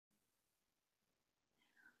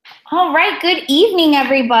All right, good evening,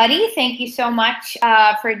 everybody. Thank you so much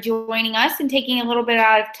for joining us and taking a little bit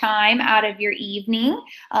of time out of your evening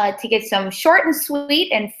to get some short and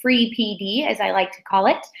sweet and free PD, as I like to call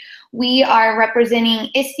it. We are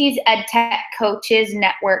representing ISTE's EdTech Coaches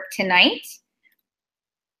Network tonight.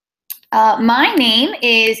 My name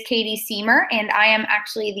is Katie Seamer, and I am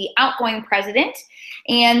actually the outgoing president.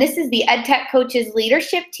 And this is the EdTech Coaches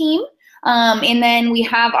Leadership Team. And then we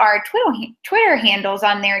have our Twitter handles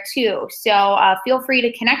on there too. So feel free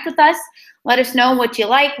to connect with us. Let us know what you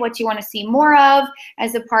like, what you want to see more of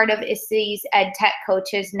as a part of ISTE's EdTech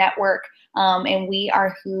Coaches Network. And we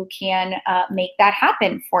are who can make that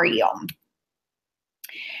happen for you.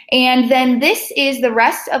 And then this is the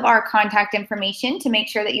rest of our contact information to make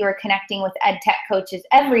sure that you are connecting with EdTech coaches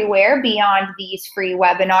everywhere beyond these free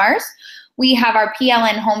webinars. We have our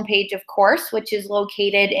PLN homepage, of course, which is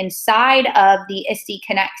located inside of the ISTE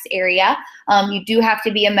Connects area. You do have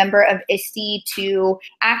to be a member of ISTE to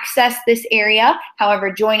access this area.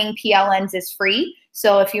 However, joining PLNs is free.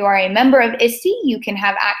 So if you are a member of ISTE, you can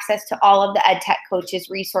have access to all of the EdTech Coaches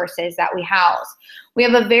resources that we house. We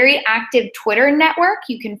have a very active Twitter network.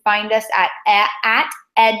 You can find us at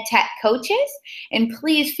EdTech Coaches, and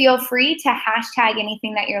please feel free to hashtag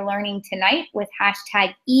anything that you're learning tonight with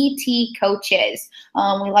hashtag ETCoaches.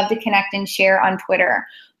 We love to connect and share on Twitter.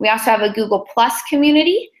 We also have a Google Plus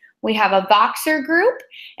community. We have a Voxer group,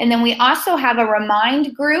 and then we also have a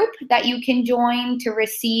Remind group that you can join to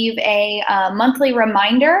receive a monthly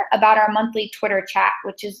reminder about our monthly Twitter chat,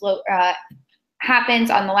 which is happens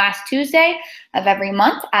on the last Tuesday of every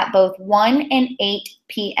month at both 1 and 8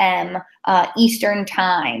 p.m. Eastern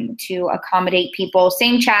time to accommodate people.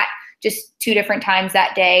 Same chat, just 2 different times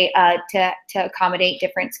that day to accommodate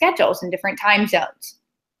different schedules and different time zones.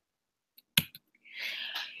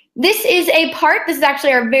 This is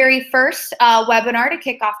actually our very first webinar to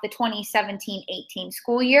kick off the 2017-18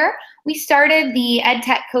 school year. We started the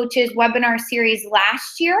EdTech Coaches webinar series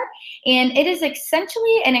last year, and it is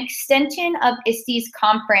essentially an extension of ISTE's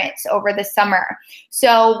conference over the summer.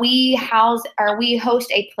 So we host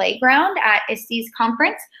a playground at ISTE's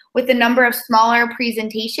conference with a number of smaller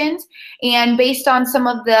presentations, and based on some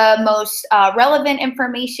of the most relevant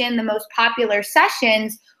information, the most popular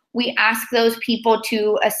sessions, we ask those people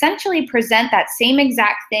to essentially present that same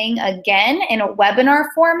exact thing again in a webinar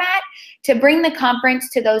format to bring the conference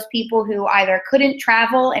to those people who either couldn't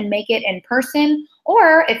travel and make it in person,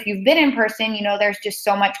 or if you've been in person, you know there's just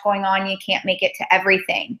so much going on you can't make it to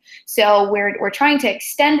everything. So we're trying to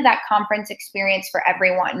extend that conference experience for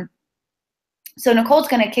everyone. So Nicole's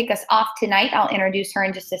going to kick us off tonight. I'll introduce her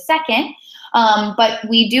in just a second. But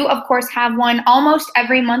we do, of course, have one almost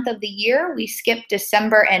every month of the year. We skip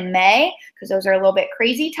December and May because those are a little bit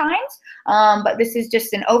crazy times. But this is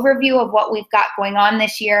just an overview of what we've got going on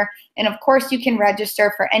this year. And of course, you can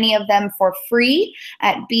register for any of them for free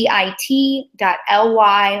at bit.ly/ETC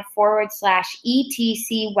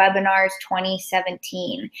webinars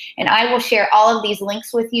 2017. And I will share all of these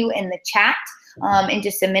links with you in the chat in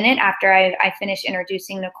just a minute after I finish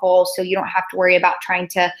introducing Nicole, so you don't have to worry about trying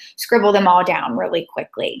to scribble them all down really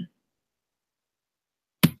quickly.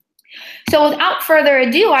 So without further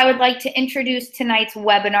ado, I would like to introduce tonight's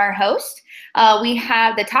webinar host. We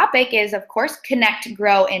have, the topic is, of course, Connect,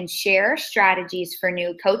 Grow, and Share Strategies for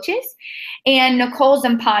New Coaches. And Nicole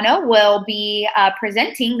Zumpano will be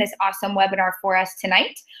presenting this awesome webinar for us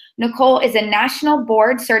tonight. Nicole is a national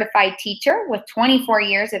board certified teacher with 24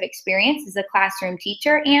 years of experience as a classroom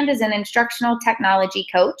teacher and as an instructional technology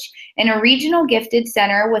coach in a regional gifted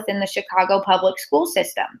center within the Chicago public school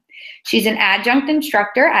system. She's an adjunct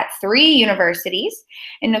instructor at 3 universities,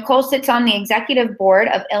 and Nicole sits on the executive board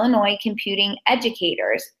of Illinois Computing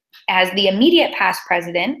Educators as the immediate past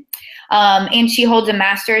president, and she holds a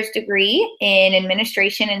master's degree in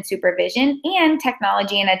administration and supervision and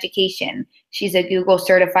technology and education. She's a Google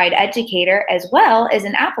certified educator as well as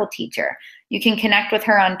an Apple teacher. You can connect with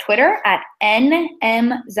her on Twitter at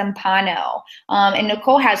NMZumpano. And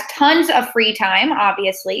Nicole has tons of free time,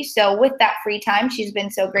 obviously. So with that free time, she's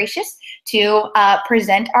been so gracious to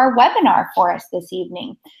present our webinar for us this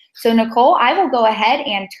evening. So Nicole, I will go ahead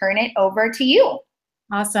and turn it over to you.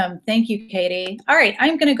 Awesome. Thank you, Katie. All right,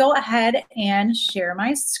 I'm going to go ahead and share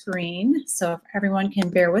my screen. So if everyone can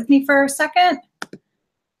bear with me for a second.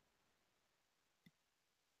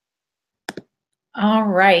 All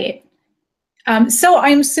right. So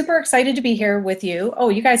I'm super excited to be here with you. Oh,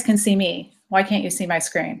 you guys can see me. Why can't you see my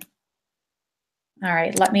screen? All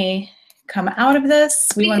right, let me come out of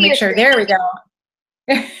this. We want to make sure. There we go.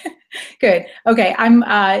 Good. Okay, I'm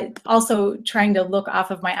also trying to look off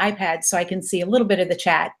of my iPad so I can see a little bit of the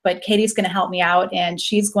chat, but Katie's going to help me out and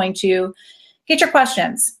she's going to get your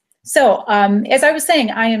questions. So as I was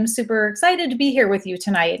saying, I am super excited to be here with you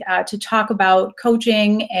tonight to talk about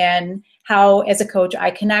coaching and how, as a coach,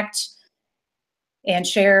 I connect and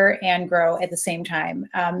share and grow at the same time.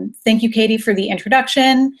 Thank you, Katie, for the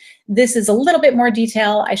introduction. This is a little bit more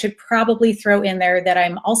detail. I should probably throw in there that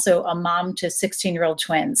I'm also a mom to 16-year-old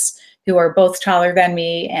twins who are both taller than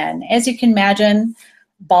me, and as you can imagine,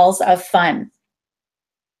 balls of fun.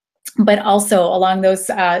 But also along those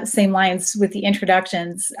same lines with the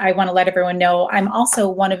introductions, I want to let everyone know I'm also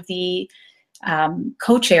one of the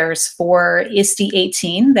co-chairs for ISTE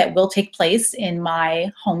 18 that will take place in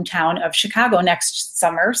my hometown of Chicago next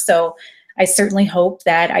summer. So I certainly hope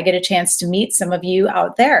that I get a chance to meet some of you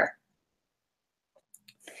out there.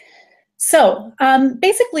 So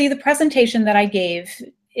basically the presentation that I gave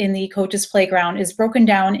in the Coaches Playground is broken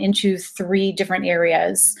down into 3 different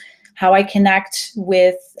areas: how I connect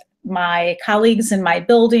with my colleagues in my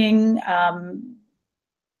building,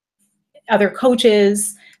 other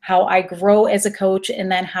coaches, how I grow as a coach,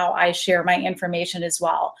 and then how I share my information as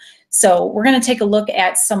well. So we're going to take a look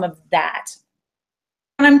at some of that.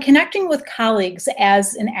 When I'm connecting with colleagues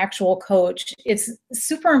as an actual coach, it's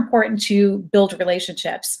super important to build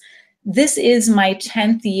relationships. This is my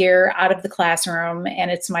 10th year out of the classroom, and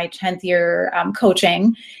it's my 10th year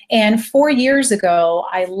coaching. And 4 years ago,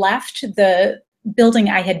 I left the building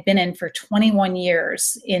I had been in for 21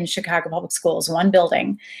 years in Chicago Public Schools, one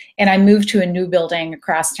building, and I moved to a new building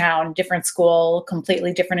across town, different school,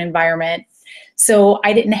 completely different environment. So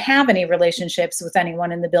I didn't have any relationships with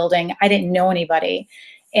anyone in the building. I didn't know anybody.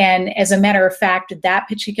 And as a matter of fact, that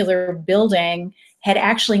particular building had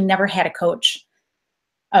actually never had a coach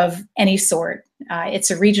of any sort. It's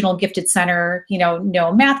a regional gifted center, you know,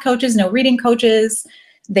 no math coaches, no reading coaches.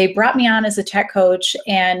 They brought me on as a tech coach,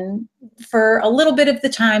 and for a little bit of the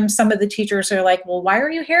time, some of the teachers are like, well, why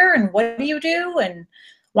are you here and what do you do and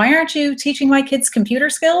why aren't you teaching my kids computer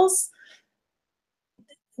skills?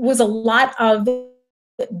 It was a lot of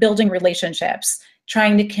building relationships,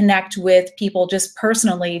 trying to connect with people just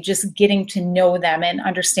personally, just getting to know them and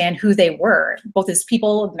understand who they were, both as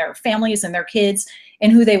people and their families and their kids,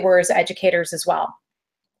 and who they were as educators as well.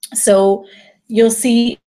 So you'll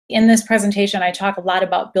see in this presentation, I talk a lot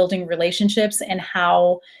about building relationships and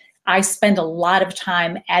how I spend a lot of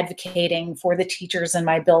time advocating for the teachers in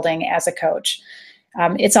my building as a coach.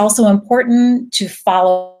 It's also important to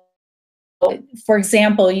follow. For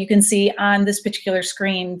example, you can see on this particular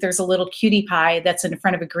screen, there's a little cutie pie that's in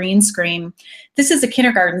front of a green screen. This is a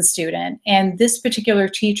kindergarten student, and this particular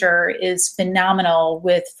teacher is phenomenal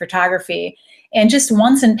with photography. And just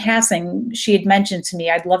once in passing, she had mentioned to me,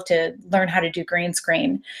 I'd love to learn how to do green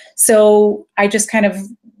screen. So I just kind of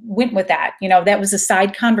went with that. You know, that was a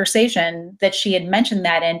side conversation that she had mentioned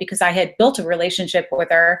that in because I had built a relationship with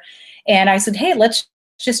her. And I said, hey, let's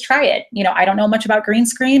just try it. You know, I don't know much about green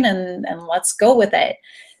screen and let's go with it.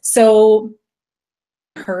 So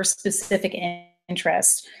her specific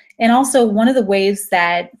interest. And also one of the ways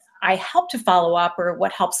that I help to follow up, or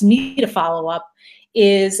what helps me to follow up,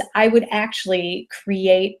 is I would actually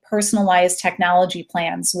create personalized technology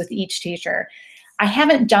plans with each teacher. I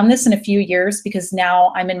haven't done this in a few years because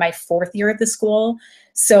now I'm in my 4th year at the school.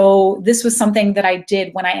 So this was something that I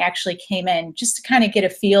did when I actually came in, just to kind of get a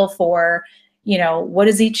feel for, you know, what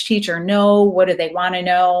does each teacher know? What do they want to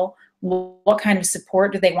know? What kind of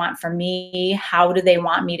support do they want from me? How do they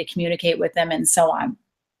want me to communicate with them, and so on.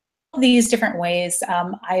 These different ways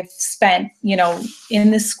I've spent, you know,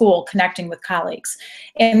 in this school connecting with colleagues.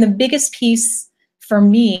 And the biggest piece for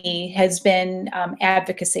me has been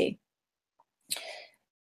advocacy.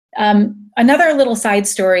 Another little side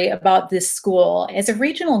story about this school: as a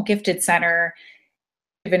regional gifted center,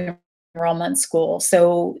 enrollment school,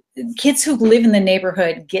 so kids who live in the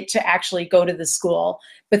neighborhood get to actually go to the school,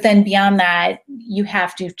 but then beyond that, you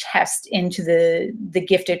have to test into the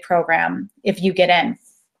gifted program if you get in.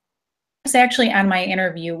 I was actually on my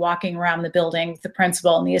interview walking around the building with the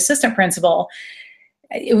principal and the assistant principal.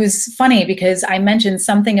 It was funny because I mentioned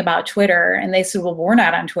something about Twitter and they said, well, we're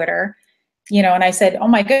not on Twitter, you know, and I said, oh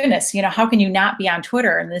my goodness, you know, how can you not be on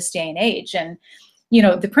Twitter in this day and age? And, you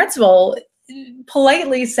know, the principal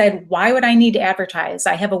politely said, why would I need to advertise?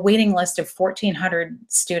 I have a waiting list of 1,400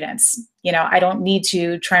 students. You know, I don't need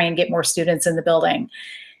to try and get more students in the building.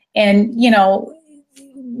 And, you know,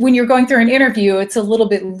 when you're going through an interview, it's a little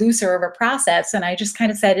bit looser of a process. And I just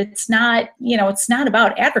kind of said, it's not, you know, it's not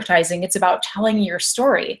about advertising. It's about telling your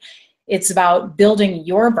story. It's about building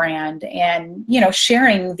your brand and, you know,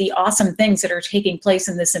 sharing the awesome things that are taking place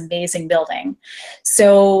in this amazing building.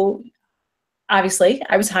 So obviously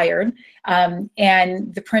I was hired,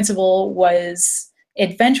 and the principal was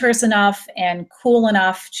adventurous enough and cool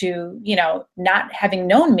enough to, you know, not having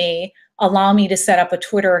known me, allow me to set up a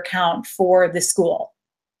Twitter account for the school.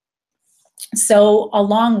 So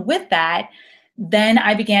along with that, then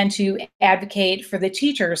I began to advocate for the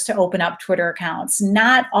teachers to open up Twitter accounts.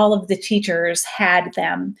 Not all of the teachers had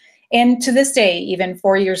them. And to this day, even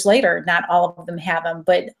 4 years later, not all of them have them,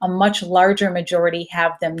 but a much larger majority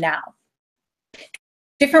have them now.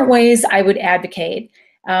 Different ways I would advocate.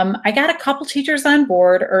 I got a couple teachers on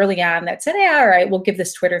board early on that said, yeah, all right, we'll give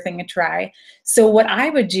this Twitter thing a try. So what I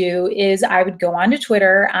would do is I would go onto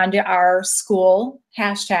Twitter, onto our school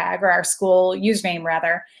hashtag, or our school username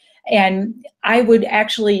rather, and I would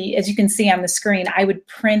actually, as you can see on the screen, I would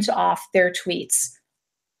print off their tweets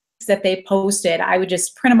that they posted. I would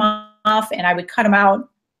just print them off and I would cut them out.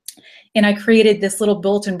 And I created this little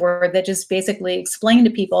bulletin board that just basically explained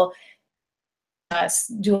to people, us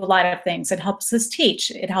do a lot of things. It helps us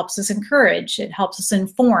teach, it helps us encourage, it helps us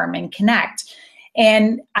inform and connect.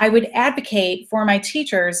 And I would advocate for my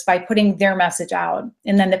teachers by putting their message out.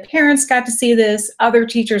 And then the parents got to see this, other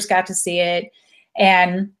teachers got to see it,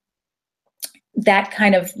 and that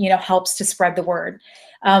kind of, you know, helps to spread the word.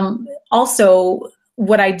 Also,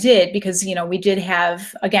 what I did, because, you know, we did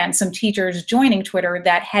have, again, some teachers joining Twitter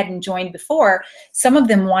that hadn't joined before. Some of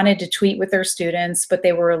them wanted to tweet with their students, but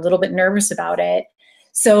they were a little bit nervous about it.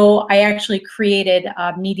 So I actually created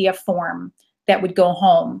a media form that would go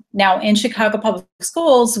home. Now in Chicago Public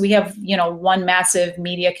Schools, we have, you know, one massive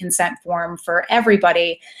media consent form for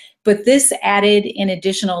everybody, but this added an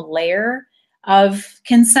additional layer of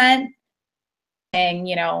consent, saying,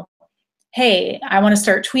 you know, hey, I want to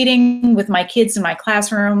start tweeting with my kids in my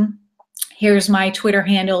classroom. Here's my Twitter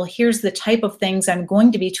handle. Here's the type of things I'm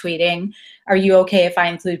going to be tweeting. Are you okay if I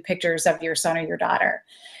include pictures of your son or your daughter?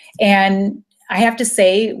 And I have to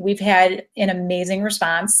say, we've had an amazing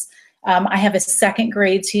response. I have a second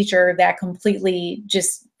grade teacher that completely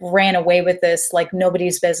just ran away with this like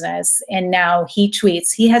nobody's business. And now he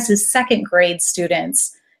tweets. He has his second grade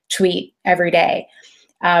students tweet every day.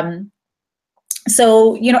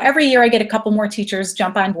 So, you know, every year I get a couple more teachers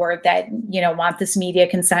jump on board that, you know, want this media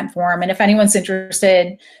consent form. And if anyone's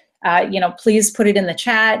interested, you know, please put it in the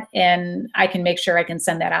chat and I can make sure I can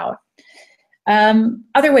send that out.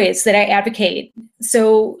 Other ways that I advocate.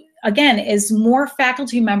 So again, as more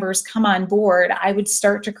faculty members come on board, I would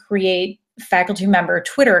start to create faculty member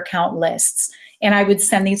Twitter account lists. And I would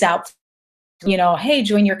send these out, you know, hey,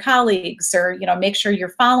 join your colleagues, or, you know, make sure you're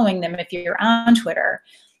following them if you're on Twitter.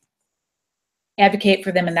 Advocate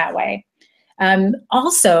for them in that way.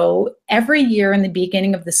 Also, every year in the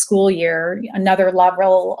beginning of the school year, another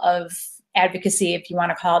level of advocacy, if you want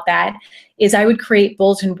to call it that, is I would create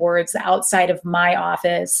bulletin boards outside of my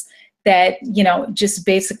office that, you know, just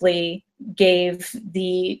basically gave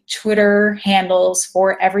the Twitter handles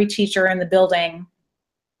for every teacher in the building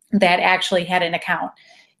that actually had an account.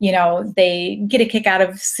 You know, they get a kick out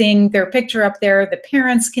of seeing their picture up there. The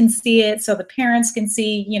parents can see it, so the parents can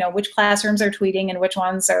see, you know, which classrooms are tweeting and which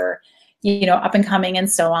ones are, you know, up and coming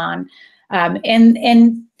and so on.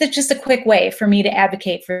 And that's just a quick way for me to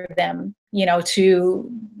advocate for them, you know,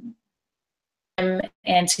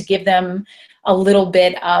 and to give them a little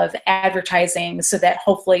bit of advertising so that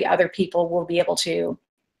hopefully other people will be able to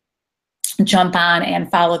jump on and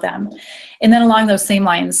follow them. And then along those same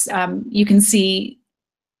lines, you can see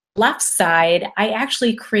left side, I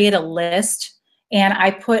actually create a list and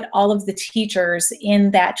I put all of the teachers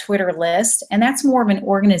in that Twitter list. And that's more of an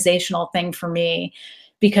organizational thing for me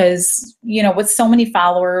because, you know, with so many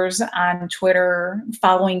followers on Twitter,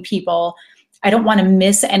 following people, I don't want to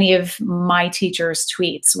miss any of my teachers'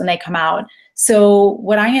 tweets when they come out. So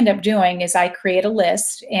what I end up doing is I create a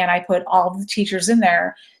list and I put all of the teachers in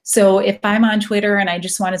there. So if I'm on Twitter and I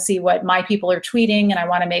just want to see what my people are tweeting and I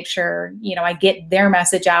want to make sure, you know, I get their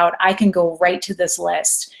message out, I can go right to this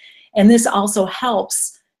list. And this also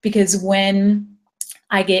helps because when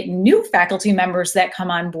I get new faculty members that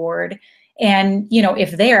come on board and, you know,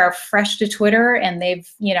 if they are fresh to Twitter and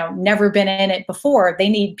they've, you know, never been in it before, they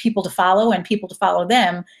need people to follow and people to follow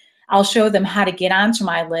them. I'll show them how to get onto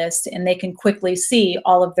my list and they can quickly see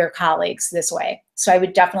all of their colleagues this way. So I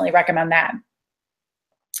would definitely recommend that.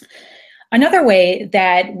 Another way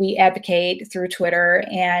that we advocate through Twitter,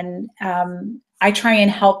 and I try and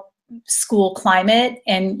help school climate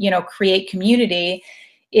and, you know, create community,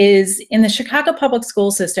 is in the Chicago public school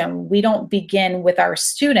system, we don't begin with our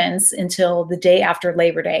students until the day after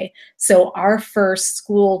Labor Day. So our first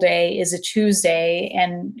school day is a Tuesday,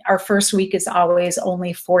 and our first week is always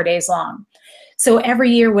only 4 days long. So every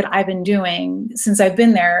year what I've been doing since I've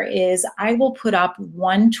been there is I will put up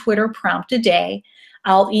one Twitter prompt a day.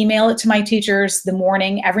 I'll email it to my teachers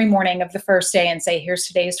every morning of the first day and say, here's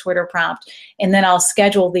today's Twitter prompt. And then I'll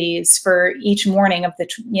schedule these for each morning of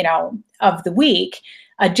the week,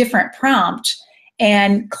 a different prompt,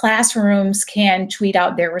 and classrooms can tweet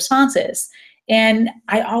out their responses. And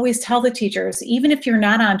I always tell the teachers, even if you're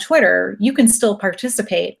not on Twitter, you can still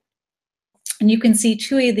participate. And you can see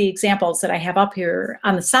two of the examples that I have up here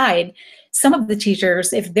on the side. Some of the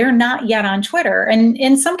teachers, if they're not yet on Twitter, and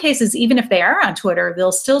in some cases, even if they are on Twitter,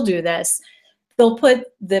 they'll still do this. They'll put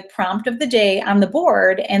the prompt of the day on the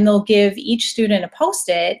board and they'll give each student a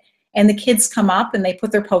Post-it, and the kids come up and they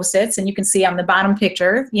put their Post-its, and you can see on the bottom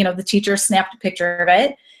picture, the teacher snapped a picture of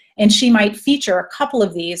it, and she might feature a couple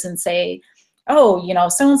of these and say, oh,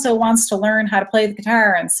 so-and-so wants to learn how to play the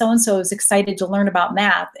guitar, and so-and-so is excited to learn about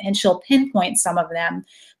math, and she'll pinpoint some of them,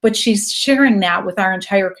 but she's sharing that with our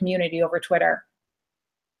entire community over Twitter.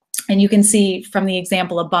 And you can see from the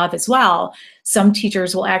example above as well, some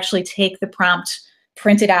teachers will actually take the prompt,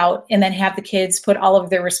 print it out, and then have the kids put all of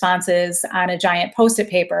their responses on a giant Post-it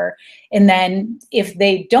paper. And then if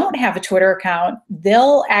they don't have a Twitter account,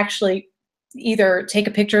 they'll actually either take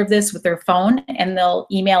a picture of this with their phone and they'll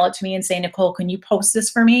email it to me and say, Nicole, can you post this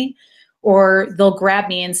for me? Or they'll grab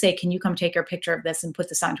me and say, can you come take a picture of this and put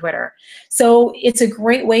this on Twitter? So it's a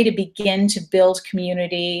great way to begin to build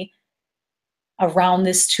community around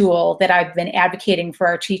this tool that I've been advocating for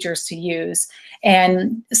our teachers to use.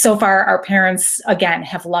 And so far, our parents, again,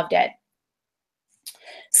 have loved it.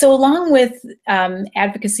 So along with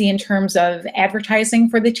advocacy in terms of advertising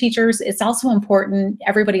for the teachers, it's also important,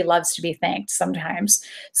 everybody loves to be thanked sometimes.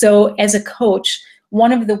 So as a coach,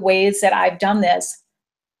 one of the ways that I've done this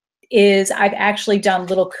is I've actually done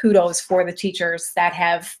little kudos for the teachers that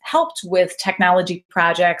have helped with technology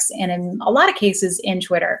projects, and in a lot of cases in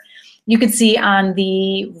Twitter. You can see on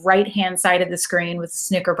the right-hand side of the screen with the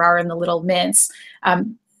Snicker bar and the little mints,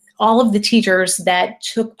 all of the teachers that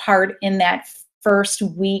took part in that first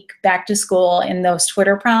week back to school in those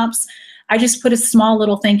Twitter prompts. I just put a small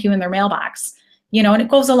little thank you in their mailbox, and it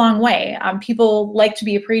goes a long way. People like to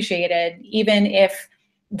be appreciated, even if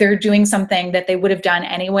they're doing something that they would have done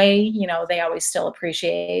anyway. They always still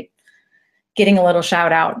appreciate getting a little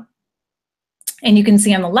shout out. And you can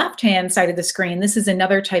see on the left-hand side of the screen, this is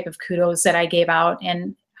another type of kudos that I gave out.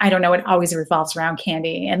 And I don't know, it always revolves around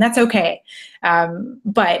candy, and that's okay.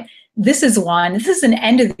 But this is an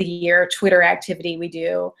end of the year Twitter activity we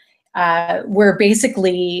do, where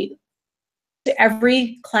basically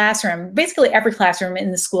every classroom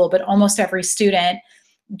in the school, but almost every student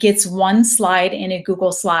gets one slide in a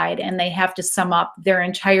Google slide, and they have to sum up their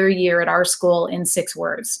entire year at our school in 6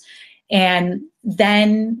 words. And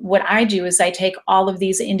then what I do is I take all of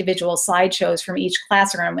these individual slideshows from each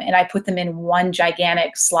classroom and I put them in one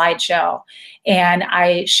gigantic slideshow, and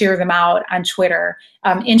I share them out on Twitter.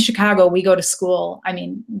 In Chicago, we go to school,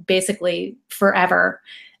 basically forever.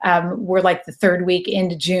 We're like the 3rd week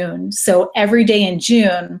into June. So every day in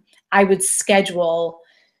June, I would schedule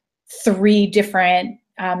 3 different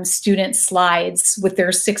student slides with their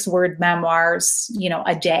 6-word memoirs,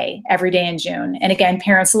 a day, every day in June. And again,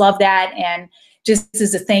 parents love that. And just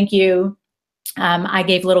as a thank you, I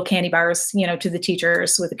gave little candy bars, to the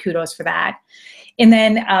teachers with the kudos for that. And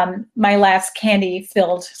then my last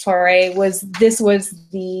candy-filled soiree was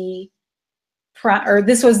the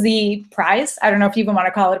prize. I don't know if you even want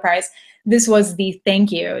to call it a prize. This was the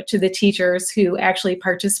thank you to the teachers who actually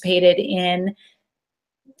participated in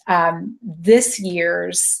this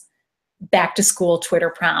year's back to school Twitter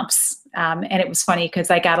prompts. And it was funny because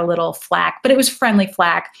I got a little flack, but it was friendly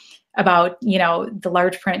flack about, the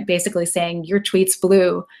large print basically saying your tweet's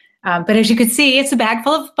blue. But as you could see, it's a bag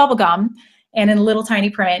full of bubble gum, and in little tiny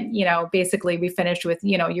print, basically we finished with,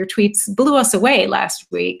 your tweets blew us away last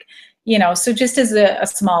week, so just as a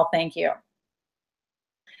small thank you.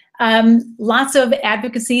 Lots of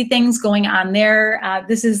advocacy things going on there.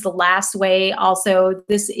 This is the last way also.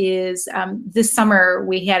 This is, this summer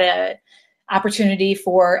we had a opportunity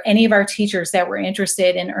for any of our teachers that were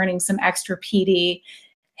interested in earning some extra PD,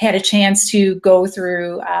 had a chance to go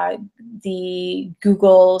through the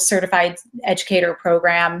Google Certified Educator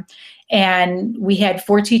program. And we had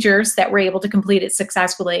 4 teachers that were able to complete it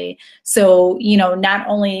successfully. So, not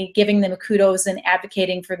only giving them kudos and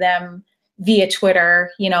advocating for them via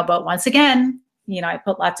Twitter, but once again, I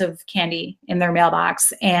put lots of candy in their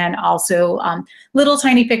mailbox, and also little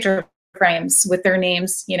tiny picture frames with their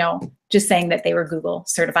names, just saying that they were Google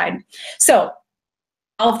certified. So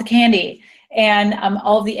all of the candy and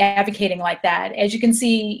all of the advocating like that. As you can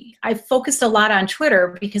see, I focused a lot on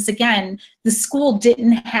Twitter because, again, the school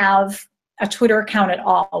didn't have a Twitter account at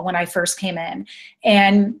all when I first came in.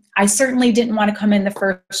 And I certainly didn't want to come in the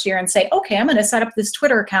first year and say, okay, I'm going to set up this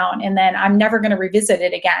Twitter account and then I'm never going to revisit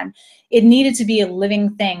it again. It needed to be a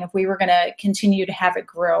living thing if we were going to continue to have it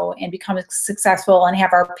grow and become successful and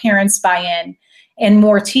have our parents buy in and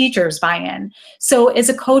more teachers buy in. So as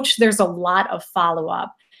a coach, there's a lot of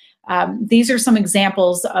follow-up. These are some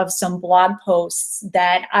examples of some blog posts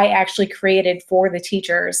that I actually created for the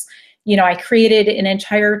teachers. I created an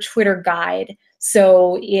entire Twitter guide.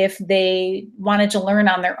 So if they wanted to learn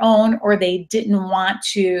on their own, or they didn't want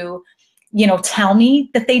to, tell me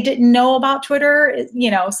that they didn't know about Twitter,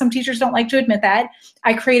 some teachers don't like to admit that,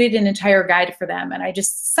 I created an entire guide for them, and I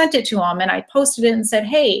just sent it to them, and I posted it and said,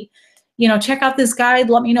 hey, check out this guide.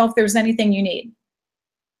 Let me know if there's anything you need.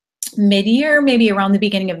 Mid-year, maybe around the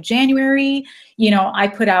beginning of January, I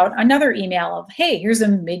put out another email of, hey, here's a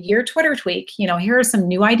mid-year Twitter tweak. Here are some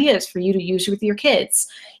new ideas for you to use with your kids,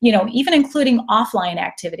 even including offline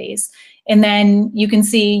activities. And then you can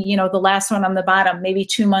see, the last one on the bottom, maybe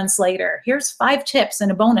 2 months later, here's 5 tips and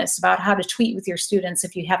a bonus about how to tweet with your students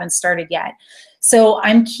if you haven't started yet. So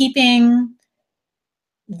I'm keeping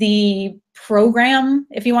the program,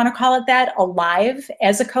 if you want to call it that, alive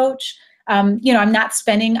as a coach. I'm not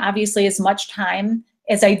spending obviously as much time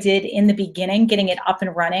as I did in the beginning getting it up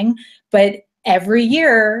and running, but every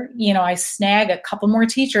year, I snag a couple more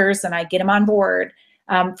teachers and I get them on board.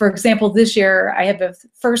 For example, this year I have a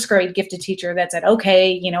first grade gifted teacher that said,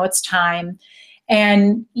 okay, it's time.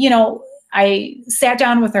 And, I sat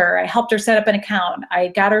down with her, I helped her set up an account. I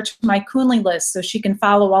got her to my Coonley list so she can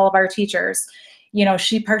follow all of our teachers.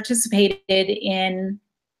 She participated in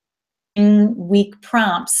week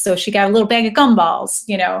prompts. So she got a little bag of gumballs,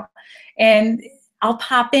 and I'll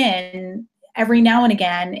pop in every now and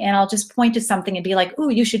again and I'll just point to something and be like, ooh,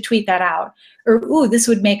 you should tweet that out. Or, ooh, this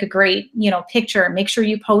would make a great, picture. Make sure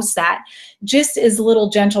you post that, just as little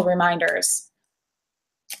gentle reminders.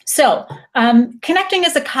 So connecting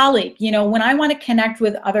as a colleague, when I want to connect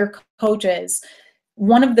with other coaches,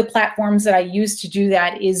 one of the platforms that I use to do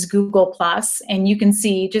that is Google+, and you can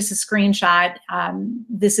see just a screenshot.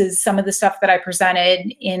 This is some of the stuff that I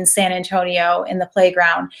presented in San Antonio in the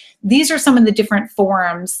playground. These are some of the different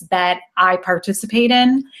forums that I participate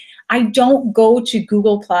in. I don't go to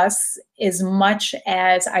Google+ as much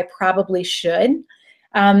as I probably should.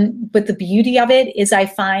 But the beauty of it is I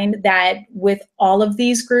find that with all of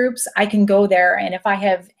these groups, I can go there, and if I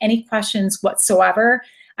have any questions whatsoever,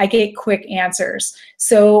 I get quick answers.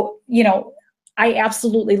 So, I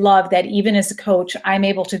absolutely love that even as a coach, I'm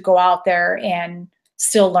able to go out there and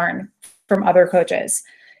still learn from other coaches.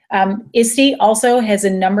 ISTE also has a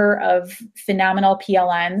number of phenomenal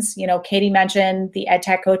PLNs. Katie mentioned the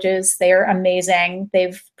EdTech coaches. They're amazing.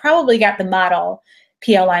 They've probably got the model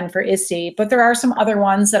PLN for ISTE, but there are some other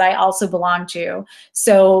ones that I also belong to.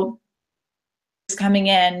 So coming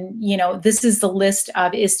in, this is the list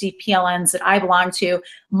of ISTE PLNs that I belong to.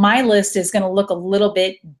 My list is going to look a little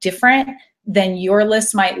bit different than your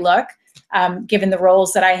list might look, given the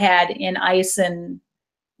roles that I had in ICE and,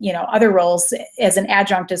 other roles as an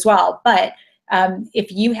adjunct as well. But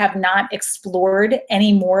if you have not explored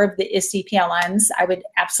any more of the ISTE PLNs, I would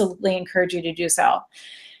absolutely encourage you to do so.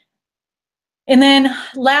 And then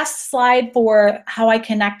last slide for how I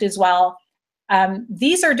connect as well.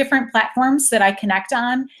 These are different platforms that I connect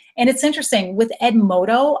on. And it's interesting, with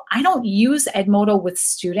Edmodo, I don't use Edmodo with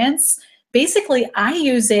students. Basically, I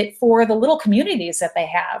use it for the little communities that they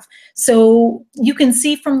have. So you can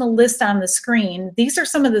see from the list on the screen, these are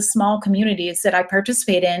some of the small communities that I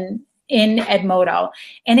participate in Edmodo.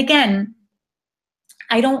 And again,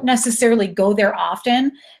 I don't necessarily go there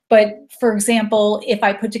often, but for example, if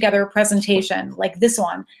I put together a presentation like this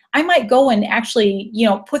one, I might go and actually,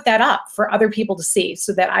 put that up for other people to see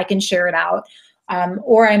so that I can share it out.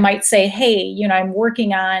 Or I might say, hey, I'm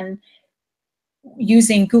working on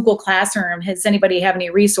using Google Classroom. Does anybody have any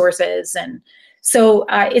resources? And so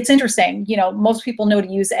it's interesting, most people know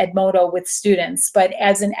to use Edmodo with students, but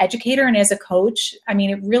as an educator and as a coach, I mean,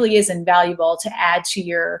 it really is invaluable to add to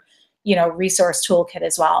your resource toolkit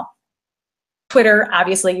as well. Twitter,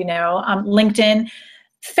 obviously, LinkedIn,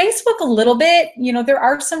 Facebook a little bit. There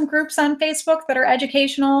are some groups on Facebook that are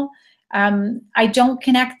educational. I don't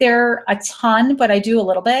connect there a ton, but I do a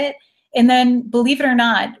little bit. And then, believe it or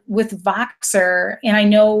not, with Voxer, and I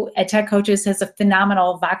know EdTech Coaches has a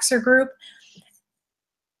phenomenal Voxer group,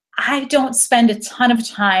 I don't spend a ton of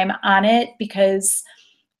time on it because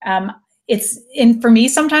for me,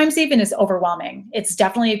 sometimes even is overwhelming. It's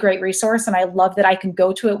definitely a great resource, and I love that I can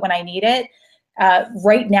go to it when I need it.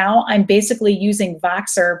 Right now, I'm basically using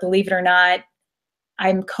Voxer, believe it or not.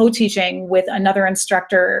 I'm co-teaching with another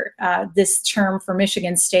instructor this term for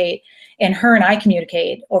Michigan State, and her and I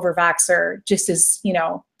communicate over Voxer just as,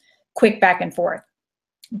 quick back and forth.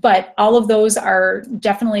 But all of those are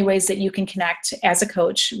definitely ways that you can connect as a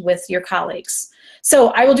coach with your colleagues.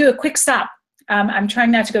 So I will do a quick stop. I'm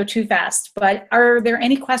trying not to go too fast, but are there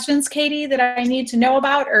any questions, Katie, that I need to know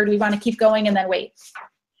about, or do we want to keep going and then wait?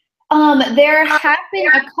 There have been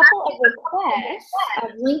a couple of requests of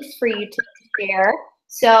links for you to share.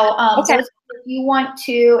 So Okay.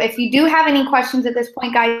 if you do have any questions at this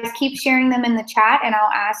point, guys, keep sharing them in the chat and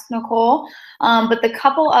I'll ask Nicole. But the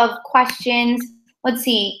couple of questions, let's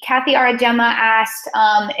see, Kathy Arajema asked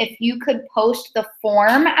if you could post the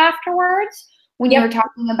form afterwards when you were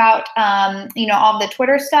talking about, all the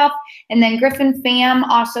Twitter stuff. And then Griffin Pham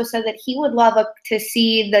also said that he would love to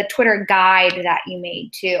see the Twitter guide that you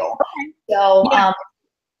made too. Okay. So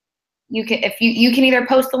you can either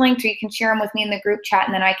post the links or you can share them with me in the group chat,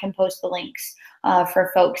 and then I can post the links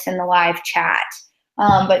for folks in the live chat.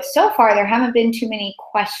 But so far there haven't been too many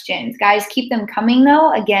questions. Guys, keep them coming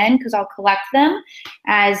though, again, because I'll collect them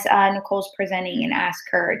as Nicole's presenting and ask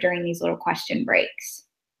her during these little question breaks.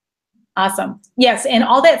 Awesome. Yes, and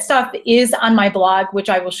all that stuff is on my blog, which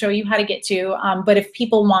I will show you how to get to. But if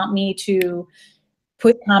people want me to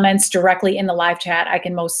put comments directly in the live chat, I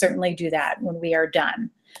can most certainly do that when we are done.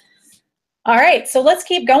 All right, so let's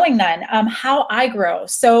keep going then. How I grow.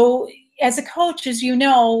 So as a coach, as you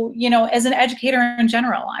know, as an educator in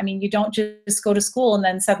general, I mean, you don't just go to school and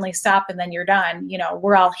then suddenly stop and then you're done.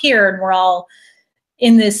 We're all here and we're all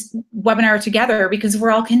in this webinar together because we're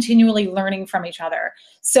all continually learning from each other.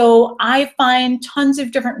 So I find tons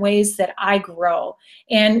of different ways that I grow.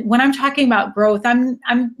 And when I'm talking about growth, I'm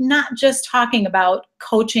not just talking about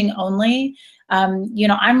coaching only.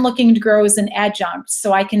 I'm looking to grow as an adjunct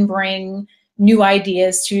so I can bring new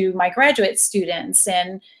ideas to my graduate students.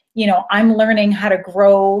 And, I'm learning how to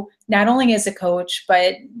grow not only as a coach,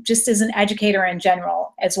 but just as an educator in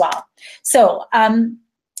general as well. So,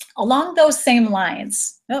 along those same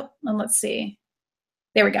lines, and let's see,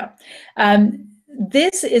 there we go.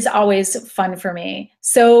 This is always fun for me.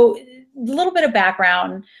 So a little bit of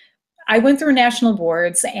background, I went through national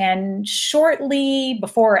boards, and shortly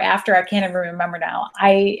before or after, I can't even remember now,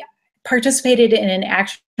 I participated in an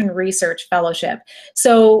action research fellowship.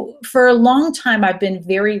 So for a long time, I've been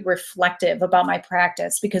very reflective about my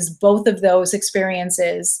practice because both of those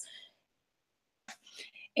experiences.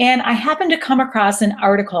 And I happened to come across an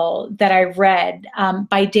article that I read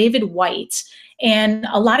by David White. And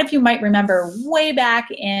a lot of you might remember way back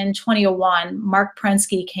in 2001, Mark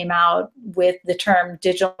Prensky came out with the term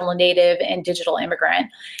digital native and digital immigrant.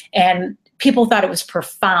 And people thought it was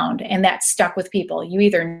profound, and that stuck with people. You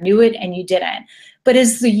either knew it and you didn't. But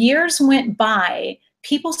as the years went by,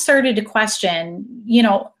 people started to question,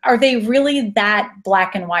 are they really that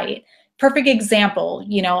black and white? Perfect example,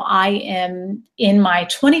 I am in my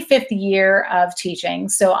 25th year of teaching,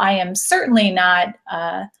 so I am certainly not,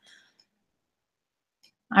 I'm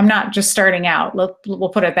not just starting out, we'll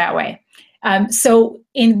put it that way. So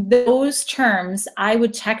in those terms, I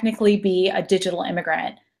would technically be a digital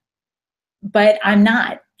immigrant, but I'm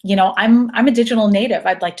not. I'm a digital native,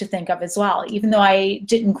 I'd like to think of as well. Even though I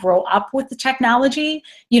didn't grow up with the technology,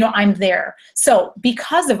 I'm there. So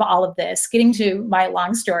because of all of this, getting to my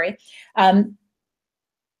long story,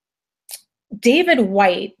 David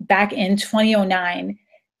White back in 2009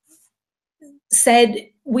 said,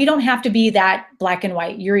 we don't have to be that black and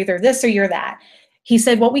white. You're either this or you're that. He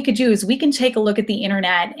said, what we could do is we can take a look at the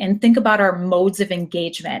internet and think about our modes of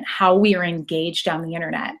engagement, how we are engaged on the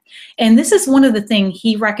internet. And this is one of the things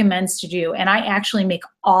he recommends to do. And I actually make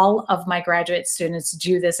all of my graduate students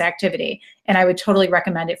do this activity. And I would totally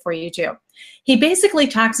recommend it for you too. He basically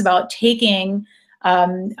talks about taking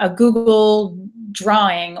a Google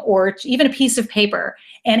drawing or even a piece of paper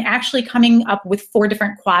and actually coming up with 4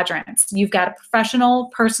 different quadrants. You've got a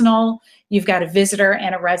professional, personal, you've got a visitor,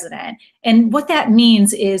 and a resident. And what that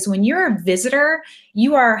means is when you're a visitor,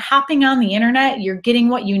 you are hopping on the internet, you're getting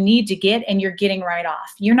what you need to get, and you're getting right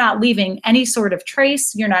off. You're not leaving any sort of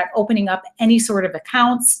trace. You're not opening up any sort of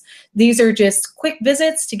accounts. These are just quick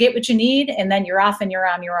visits to get what you need, and then you're off and you're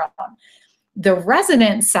on your own. The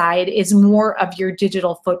resident side is more of your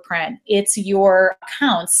digital footprint. It's your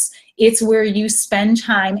accounts. It's where you spend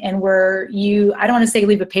time and where you, I don't want to say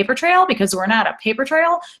leave a paper trail because we're not a paper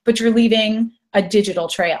trail, but you're leaving a digital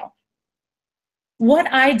trail. what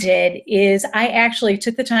I did is I actually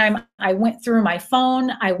took the time, I went through my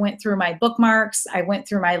phone, I went through my bookmarks, I went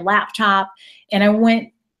through my laptop, and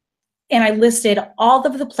I listed all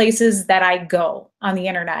of the places that I go on the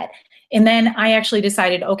internet. And then I actually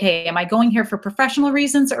decided, okay, am I going here for professional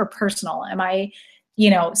reasons or personal? Am I,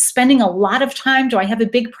 spending a lot of time? Do I have a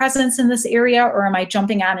big presence in this area, or am I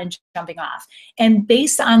jumping on and jumping off? And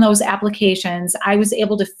based on those applications, I was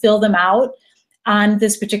able to fill them out on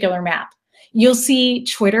this particular map. You'll see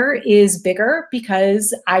Twitter is bigger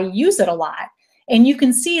because I use it a lot. And you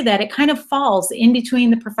can see that it kind of falls in between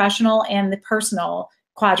the professional and the personal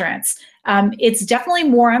quadrants. It's definitely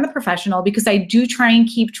more on the professional because I do try and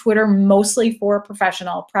keep Twitter mostly for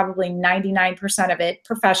professional, probably 99% of it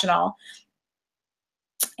professional.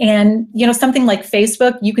 And, something like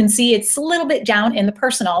Facebook, you can see it's a little bit down in the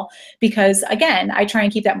personal because, again, I try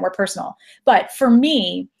and keep that more personal. But for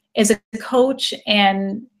me, as a coach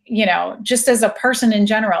and, just as a person in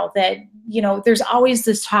general, that, there's always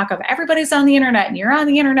this talk of everybody's on the internet and you're on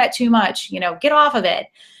the internet too much, get off of it.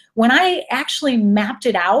 When I actually mapped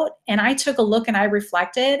it out and I took a look and I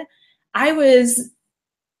reflected, I was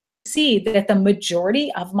see that the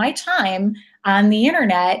majority of my time on the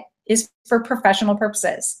internet is for professional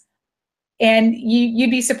purposes. And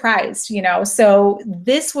you'd be surprised, So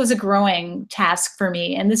this was a growing task for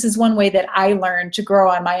me. And this is one way that I learned to grow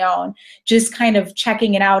on my own, just kind of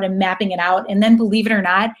checking it out and mapping it out. And then, believe it or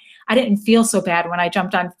not, I didn't feel so bad when I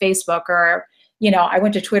jumped on Facebook or, I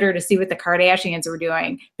went to Twitter to see what the Kardashians were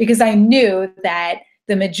doing, because I knew that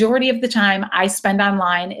the majority of the time I spend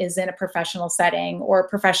online is in a professional setting or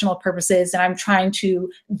professional purposes, and I'm trying to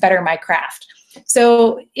better my craft.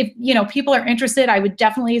 So if people are interested, I would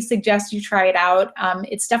definitely suggest you try it out.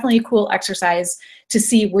 It's definitely a cool exercise to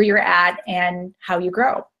see where you're at and how you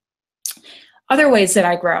grow. Other ways that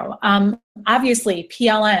I grow, obviously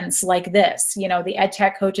PLNs like this, the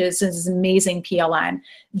EdTech Coaches is an amazing PLN.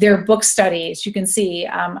 Their book studies, you can see,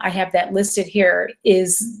 I have that listed here,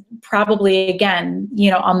 is probably, again,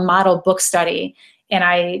 a model book study. And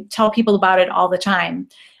I tell people about it all the time.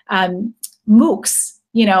 MOOCs,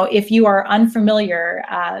 if you are unfamiliar,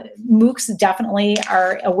 MOOCs definitely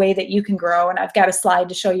are a way that you can grow. And I've got a slide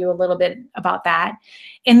to show you a little bit about that.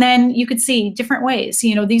 And then you could see different ways.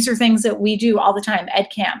 These are things that we do all the time,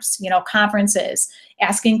 ed camps, conferences,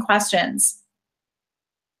 asking questions.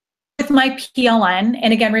 With my PLN,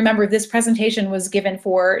 and again, remember this presentation was given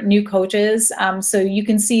for new coaches, so you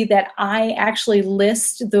can see that I actually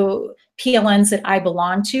list the PLNs that I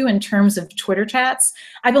belong to in terms of Twitter chats.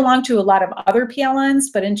 I belong to a lot of other PLNs,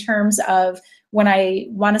 but in terms of when I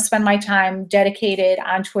want to spend my time dedicated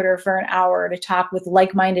on Twitter for an hour to talk with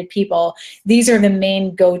like-minded people, these are the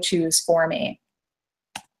main go-tos for me.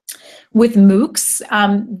 With MOOCs,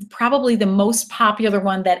 probably the most popular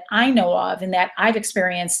one that I know of and that I've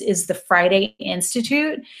experienced is the Friday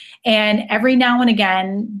Institute. And every now and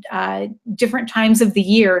again, different times of the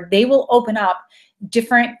year, they will open up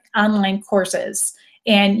different online courses.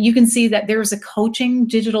 And you can see that there's a coaching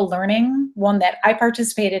digital learning one that I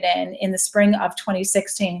participated in the spring of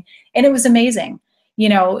 2016. And it was amazing.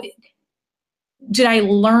 Did I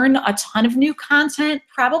learn a ton of new content?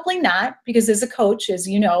 Probably not, because as a coach, as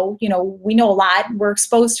we know a lot, we're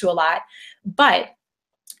exposed to a lot, but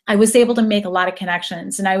I was able to make a lot of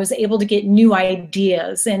connections, and I was able to get new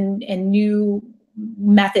ideas and new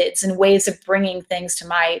methods and ways of bringing things to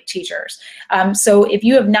my teachers. So if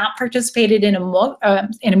you have not participated in a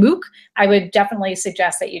MOOC, I would definitely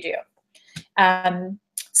suggest that you do.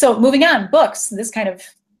 So moving on, books, this kind of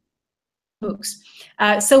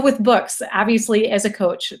MOOCs. So with books, obviously as a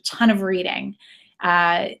coach, a ton of reading.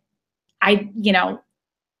 I don't know.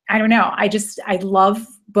 I love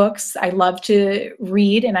books. I love to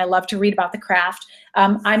read, and I love to read about the craft.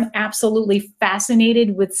 I'm absolutely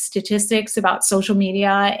fascinated with statistics about social media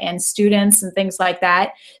and students and things like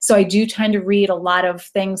that. So I do tend to read a lot of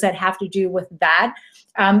things that have to do with that.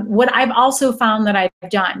 What I've also found that I've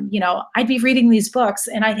done, I'd be reading these books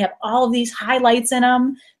and I'd have all of these highlights in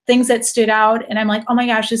them, things that stood out. And I'm like, oh my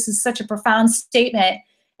gosh, this is such a profound statement.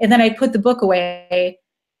 And then I put the book away.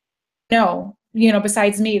 No.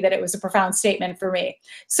 Besides me, that it was a profound statement for me.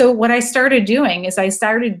 So what I started doing is I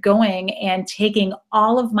started going and taking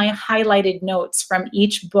all of my highlighted notes from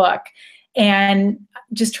each book and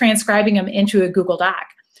just transcribing them into a Google Doc.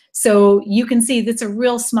 So you can see that's a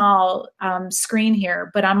real small screen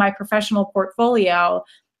here, but on my professional portfolio,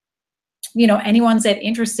 anyone's that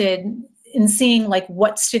interested in seeing like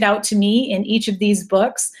what stood out to me in each of these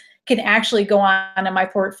books can actually go on in my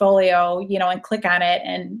portfolio, and click on it.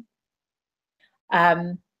 And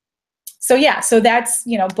so yeah, so that's,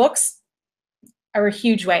 books are a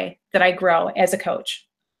huge way that I grow as a coach.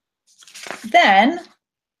 Then,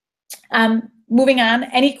 moving on,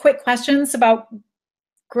 any quick questions about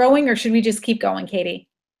growing, or should we just keep going, Katie?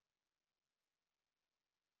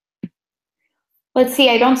 Let's see,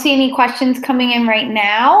 I don't see any questions coming in right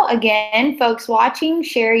now. Again, folks watching,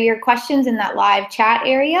 share your questions in that live chat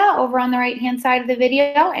area over on the right-hand side of the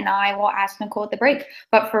video, and I will ask Nicole at the break.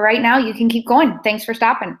 But for right now, you can keep going. Thanks for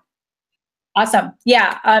stopping. Awesome.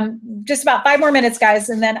 Yeah, just about 5 more minutes, guys,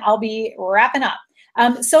 and then I'll be wrapping up.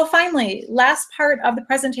 So finally, last part of the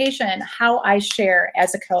presentation, how I share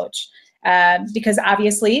as a coach. Because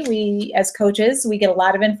obviously we, as coaches, we get a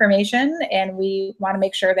lot of information and we want to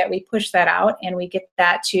make sure that we push that out and we get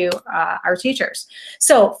that to our teachers.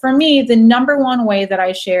 So for me, the #1 way that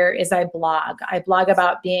I share is I blog. I blog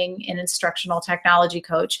about being an instructional technology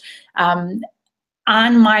coach. On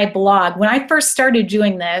my blog, when I first started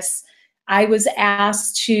doing this, I was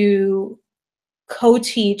asked to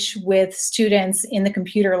co-teach with students in the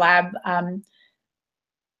computer lab.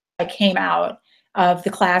 I came out of the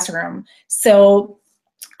classroom. So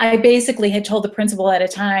I basically had told the principal at a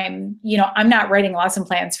time, you know, I'm not writing lesson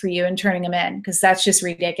plans for you and turning them in because that's just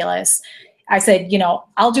ridiculous. I said, you know,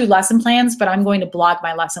 I'll do lesson plans, but I'm going to blog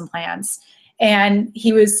my lesson plans. And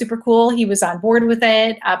he was super cool. He was on board with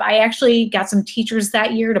it. I actually got some teachers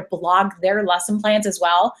that year to blog their lesson plans as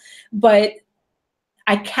well. But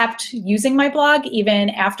I kept using my blog even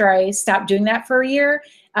after I stopped doing that for a year.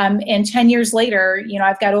 And 10 years later, you know,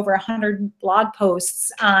 I've got over 100 blog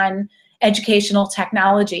posts on educational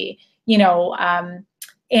technology, you know.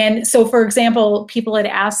 And so, for example, people had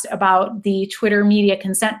asked about the Twitter media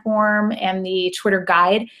consent form and the Twitter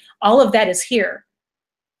guide. All of that is here.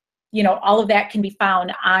 You know, all of that can be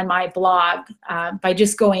found on my blog by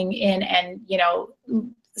just going in and, you know,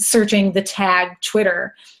 searching the tag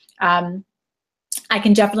Twitter. I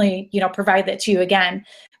can definitely, you know, provide that to you again.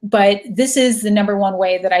 But this is the #1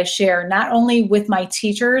 way that I share, not only with my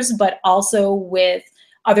teachers, but also with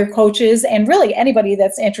other coaches and really anybody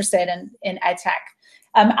that's interested in ed tech.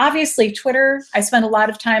 Obviously, Twitter, I spend a lot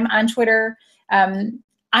of time on Twitter. I'm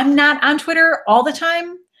not on Twitter all the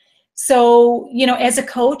time. So, you know, as a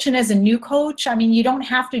coach and as a new coach, I mean, you don't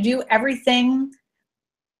have to do everything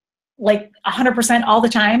like 100% all the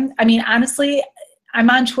time. I mean, honestly, I'm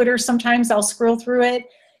on Twitter sometimes. I'll scroll through it,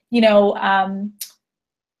 you know,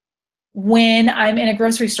 when I'm in a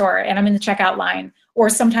grocery store and I'm in the checkout line, or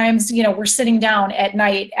sometimes, you know, we're sitting down at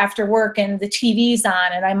night after work and the TV's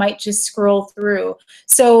on and I might just scroll through.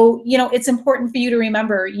 So, you know, it's important for you to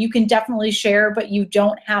remember you can definitely share, but you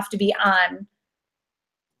don't have to be on.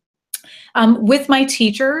 With my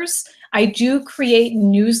teachers, I do create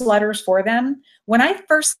newsletters for them. When I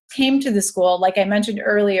first came to the school, like I mentioned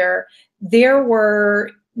earlier, there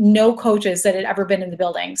were no coaches that had ever been in the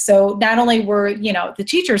building. So not only were, you know, the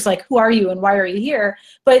teachers like, who are you and why are you here?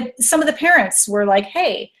 But some of the parents were like,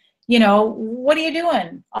 hey, you know, what are you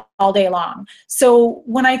doing all day long? So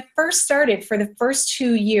when I first started, for the first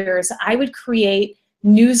 2 years, I would create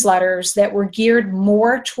newsletters that were geared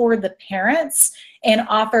more toward the parents and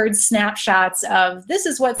offered snapshots of, this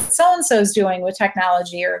is what so-and-so's doing with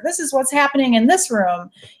technology, or this is what's happening in this room.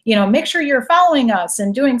 You know, make sure you're following us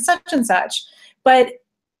and doing such and such. But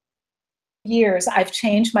years, I've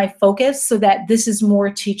changed my focus so that this is more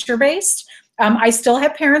teacher-based. I still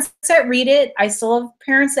have parents that read it. I still have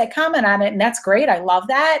parents that comment on it, and that's great. I love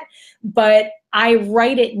that. But I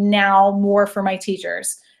write it now more for my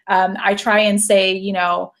teachers. I try and say, you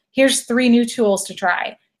know, here's 3 new tools to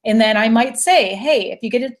try. And then I might say, hey, if you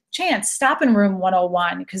get a chance, stop in room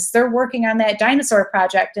 101 because they're working on that dinosaur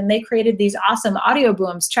project and they created these awesome audio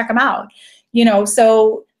booms. Check them out. You know,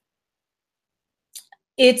 so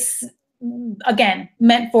it's, again,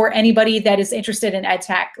 meant for anybody that is interested in ed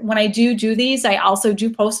tech. When I do these, I also do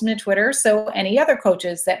post them to Twitter, so any other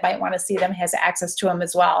coaches that might want to see them has access to them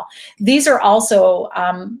as well. These are also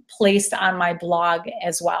placed on my blog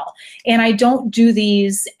as well. And I don't do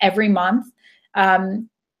these every month.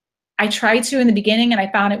 I tried to in the beginning and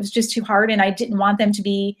I found it was just too hard and I didn't want them to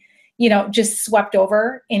be, you know, just swept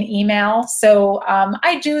over in email. So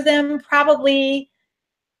I do them probably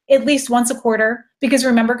at least once a quarter, because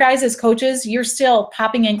remember, guys, as coaches, you're still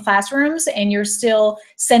popping in classrooms and you're still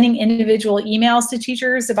sending individual emails to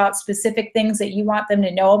teachers about specific things that you want them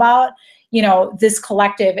to know about. You know, this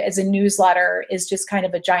collective as a newsletter is just kind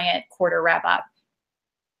of a giant quarter wrap up.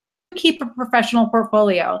 Keep a professional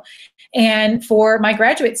portfolio. And for my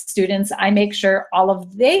graduate students, I make sure all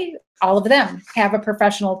of them have a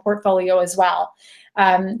professional portfolio as well.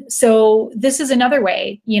 So this is another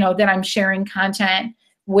way, you know, that I'm sharing content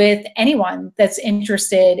with anyone that's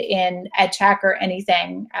interested in ed tech or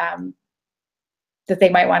anything. that they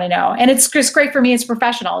might want to know. And it's just great for me as a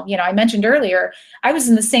professional. You know, I mentioned earlier, I was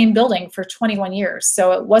in the same building for 21 years.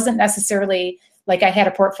 So it wasn't necessarily like I had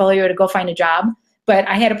a portfolio to go find a job, but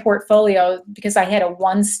I had a portfolio because I had a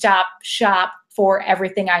one-stop shop for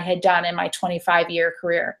everything I had done in my 25-year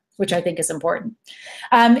career, which I think is important.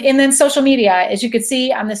 And then social media, as you can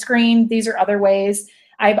see on the screen, these are other ways.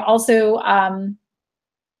 I've also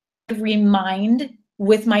remind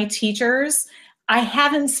with my teachers. I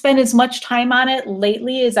haven't spent as much time on it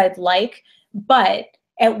lately as I'd like, but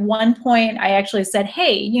at one point I actually said,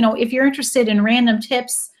 hey, you know, if you're interested in random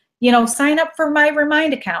tips, you know, sign up for my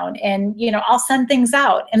Remind account and, you know, I'll send things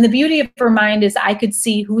out. And the beauty of Remind is I could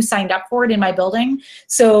see who signed up for it in my building.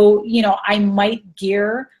 So, you know, I might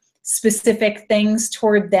gear specific things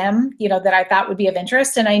toward them, you know, that I thought would be of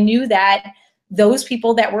interest. And I knew that those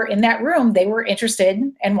people that were in that room, they were interested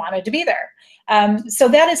and wanted to be there. So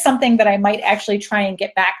that is something that I might actually try and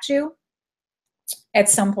get back to at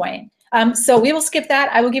some point. So we will skip that.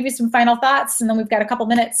 I will give you some final thoughts, and then we've got a couple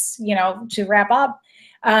minutes, you know, to wrap up.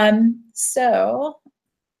 So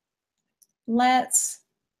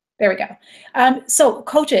there we go. So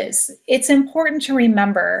coaches, it's important to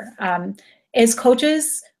remember, as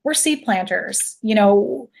coaches, we're seed planters. You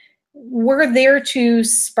know, we're there to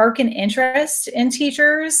spark an interest in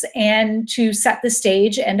teachers and to set the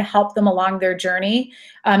stage and to help them along their journey.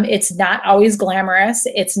 It's not always glamorous.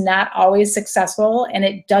 It's not always successful, and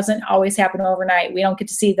it doesn't always happen overnight. We don't get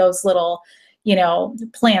to see those little, you know,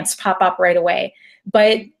 plants pop up right away.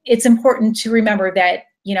 But it's important to remember that,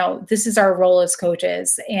 you know, this is our role as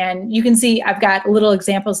coaches. And you can see I've got little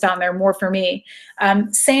examples down there, more for me.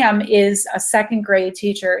 Sam is a second grade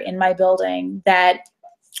teacher in my building that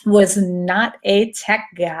was not a tech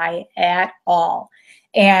guy at all.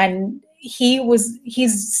 And he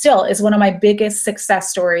still is one of my biggest success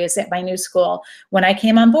stories at my new school. When I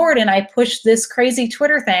came on board and I pushed this crazy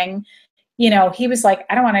Twitter thing, you know, he was like,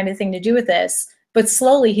 I don't want anything to do with this. But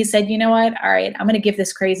slowly he said, you know what? All right, I'm going to give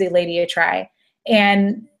this crazy lady a try.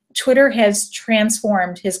 And Twitter has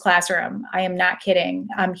transformed his classroom. I am not kidding.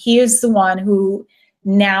 He is the one who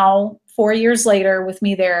now, 4 years later with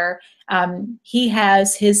me there, he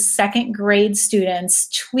has his second grade students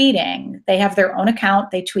tweeting. They have their own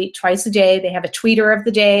account. They tweet twice a day. They have a tweeter of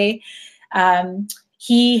the day.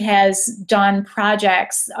 He has done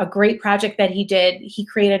projects. A great project that he did, he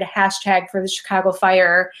created a hashtag for the Chicago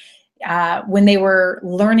fire when they were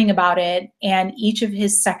learning about it, and each of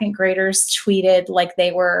his second graders tweeted like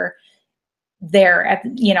they were there at,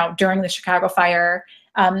 you know, during the Chicago fire.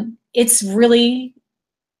 It's really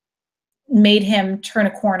made him turn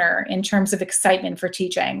a corner in terms of excitement for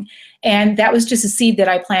teaching. And that was just a seed that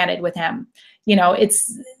I planted with him. You know,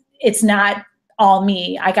 it's not all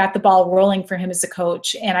me. I got the ball rolling for him as a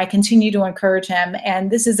coach, and I continue to encourage him. And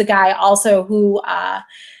this is a guy also who,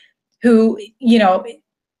 you know,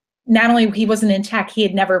 not only he wasn't in tech, he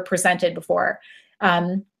had never presented before.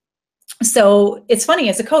 So it's funny,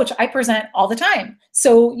 as a coach, I present all the time.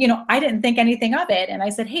 So, you know, I didn't think anything of it. And I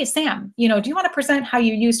said, hey, Sam, you know, do you want to present how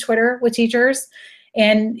you use Twitter with teachers?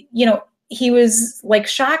 And, you know, he was like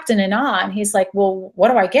shocked and in awe. And he's like, well,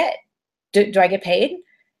 what do I get? Do I get paid?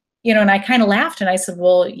 You know, and I kind of laughed and I said,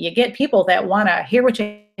 well, you get people that want to hear what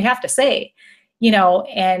you have to say, you know.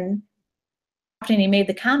 And he made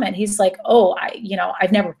the comment, he's like, oh,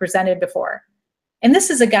 I've never presented before. And this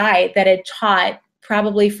is a guy that had taught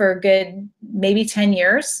probably for a good maybe 10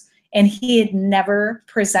 years, and he had never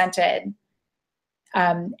presented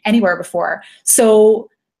anywhere before. So,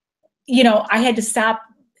 you know, I had to stop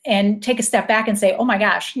and take a step back and say, oh my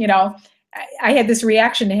gosh, you know, I had this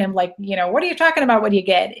reaction to him like, you know, what are you talking about? What do you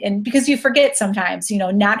get? And because you forget sometimes, you know,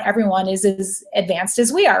 not everyone is as advanced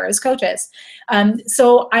as we are as coaches.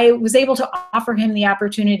 So I was able to offer him the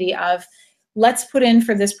opportunity of, let's put in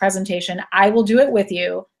for this presentation. I will do it with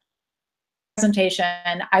you.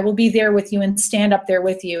 Presentation. I will be there with you and stand up there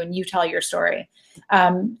with you, and you tell your story.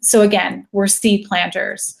 So again, we're seed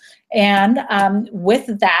planters. And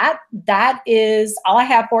with that, that is all I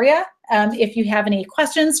have for you. If you have any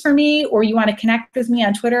questions for me, or you want to connect with me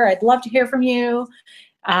on Twitter, I'd love to hear from you.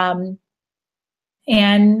 And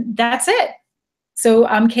that's it. So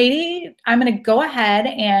Katie, I'm going to go ahead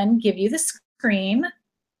and give you the screen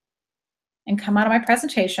and come out of my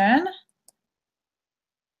presentation.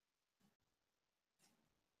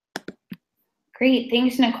 Great,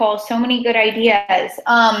 thanks, Nicole. So many good ideas.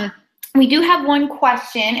 We do have one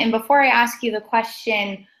question, and before I ask you the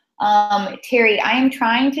question, Terry, I am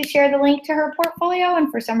trying to share the link to her portfolio,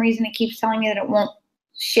 and for some reason it keeps telling me that it won't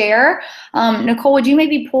share. Nicole, would you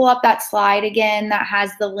maybe pull up that slide again that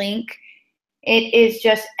has the link It is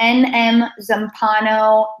just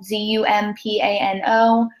nmzumpano,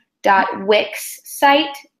 ZUMPANO .wix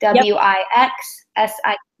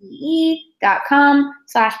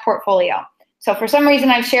 .wixsite.com/portfolio. So for some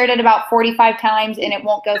reason, I've shared it about 45 times and it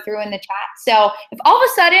won't go through in the chat. So if all of a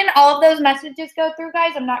sudden all of those messages go through,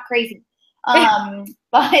 guys, I'm not crazy. But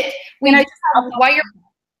we just have, while you're,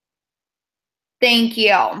 thank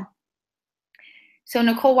you. So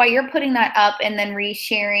Nicole, while you're putting that up and then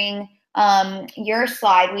resharing your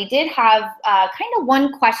slide, we did have kind of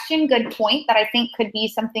one question, good point, that I think could be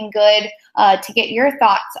something good to get your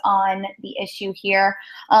thoughts on the issue here.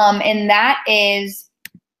 And that is,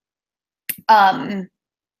 there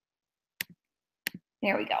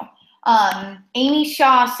we go. Amy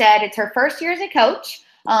Shaw said it's her first year as a coach,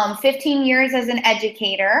 15 years as an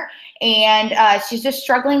educator, and she's just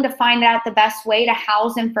struggling to find out the best way to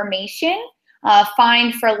house information,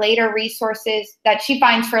 find for later resources that she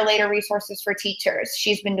finds for later resources for teachers.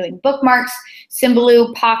 She's been doing bookmarks,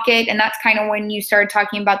 Symbaloo, Pocket, and that's kind of when you started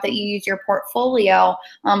talking about that you use your portfolio.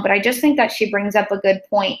 But I just think that she brings up a good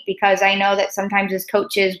point, because I know that sometimes as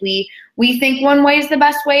coaches, we think one way is the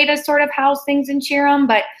best way to sort of house things and share them,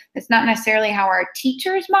 but it's not necessarily how our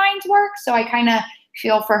teachers' minds work. So I kind of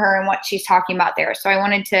feel for her and what she's talking about there. So I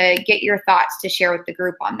wanted to get your thoughts to share with the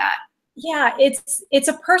group on that. Yeah, it's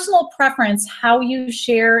a personal preference how you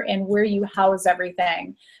share and where you house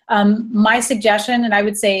everything. My suggestion, and I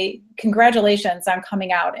would say congratulations on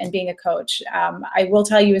coming out and being a coach. I will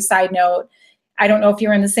tell you a side note. I don't know if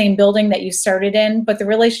you're in the same building that you started in, but the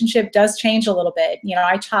relationship does change a little bit. You know,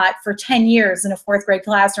 I taught for 10 years in a 4th grade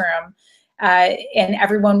classroom, and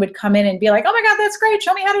everyone would come in and be like, oh my God, that's great,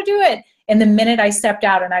 show me how to do it. And the minute I stepped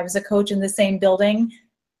out and I was a coach in the same building,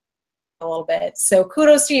 a little bit. So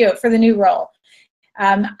kudos to you for the new role.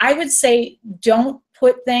 I would say don't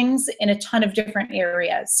put things in a ton of different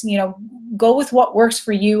areas. You know, go with what works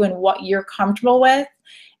for you and what you're comfortable with,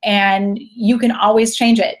 and you can always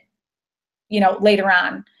change it, you know, later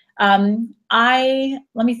on.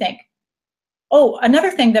 Let me think. Oh,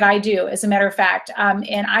 another thing that I do, as a matter of fact,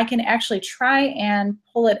 and I can actually try and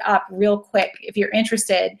pull it up real quick if you're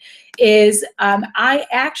interested, is I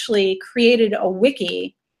actually created a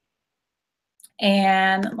wiki.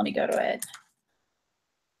 And let me go to it.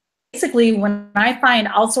 Basically, when I find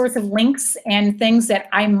all sorts of links and things that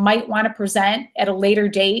I might want to present at a later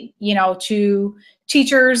date, you know, to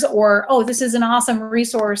teachers, or, oh, this is an awesome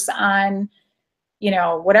resource on, you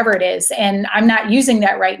know, whatever it is, and I'm not using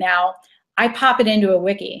that right now, I pop it into a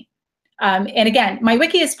wiki. And again, my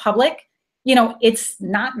wiki is public. You know, it's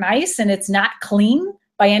not nice and it's not clean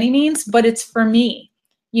by any means, but it's for me.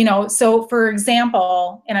 You know, so for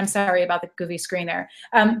example, and I'm sorry about the goofy screen there,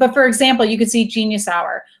 but for example, you could see Genius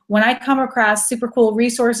Hour. When I come across super cool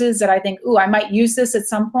resources that I think, ooh, I might use this at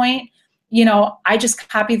some point, you know, I just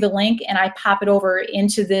copy the link and I pop it over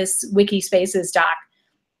into this Wiki Spaces doc.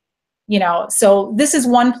 You know, so this is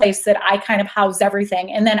one place that I kind of house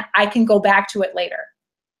everything, and then I can go back to it later.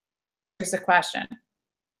 Here's the question.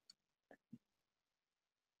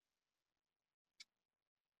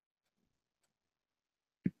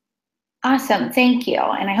 Awesome, thank you.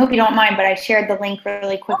 And I hope you don't mind, but I shared the link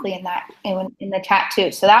really quickly in the chat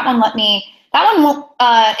too. So that one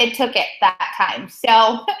it took it that time.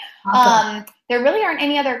 So there really aren't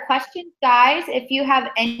any other questions, guys. If you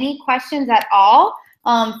have any questions at all,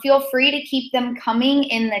 feel free to keep them coming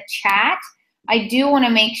in the chat. I do want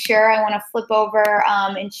to make sure, I want to flip over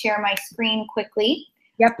and share my screen quickly.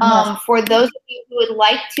 Yep. For those of you who would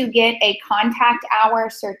like to get a contact hour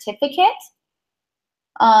certificate,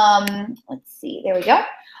 let's see, there we go.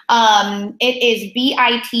 It is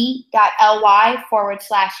bit.ly/ETC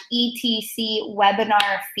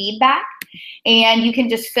webinar feedback. And you can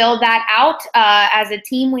just fill that out. As a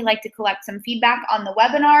team, we like to collect some feedback on the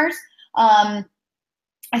webinars.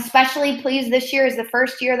 Especially, please, this year is the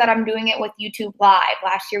first year that I'm doing it with YouTube Live.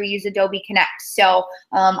 Last year we used Adobe Connect. So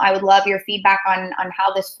I would love your feedback on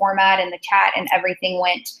how this format and the chat and everything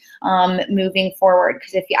went moving forward.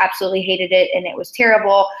 Because if you absolutely hated it and it was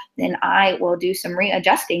terrible, then I will do some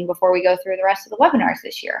readjusting before we go through the rest of the webinars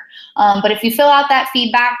this year. But if you fill out that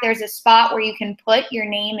feedback, there's a spot where you can put your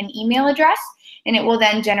name and email address, and it will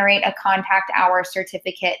then generate a contact hour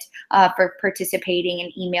certificate for participating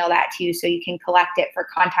and email that to you so you can collect it for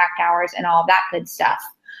contact hours and all that good stuff.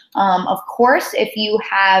 Of course, if you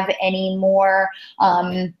have any more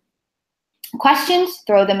questions,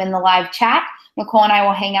 throw them in the live chat. Nicole and I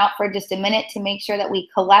will hang out for just a minute to make sure that we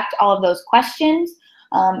collect all of those questions.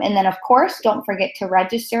 And then, of course, don't forget to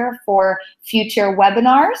register for future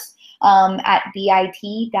webinars at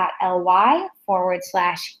bit.ly/ETC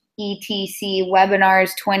ETC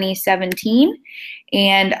Webinars 2017.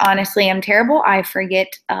 And honestly, I'm terrible. I forget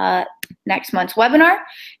next month's webinar.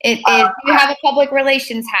 It is, you have a public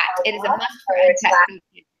relations hat. It is a must for EdTech.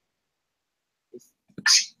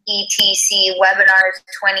 ETC Webinars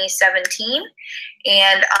 2017.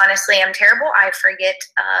 And honestly, I'm terrible. I forget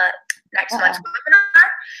next month's webinar.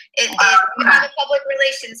 It is, you have a public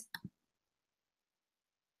relations.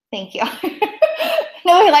 Thank you.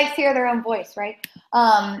 Nobody likes to hear their own voice, right?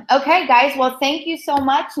 Okay, guys. Well, thank you so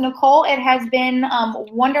much, Nicole. It has been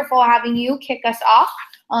wonderful having you kick us off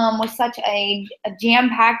with such a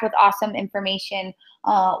jam-packed with awesome information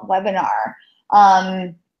webinar.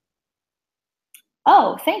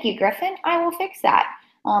 Oh, thank you, Griffin. I will fix that.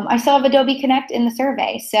 I still have Adobe Connect in the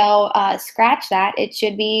survey, so scratch that. It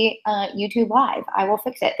should be YouTube Live. I will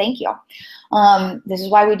fix it. Thank you. This is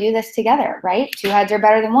why we do this together, right? Two heads are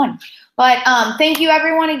better than one. But thank you,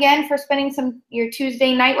 everyone, again, for spending your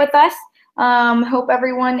Tuesday night with us. Hope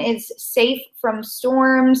everyone is safe from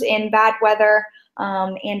storms and bad weather,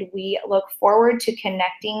 and we look forward to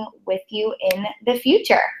connecting with you in the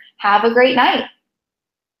future. Have a great night.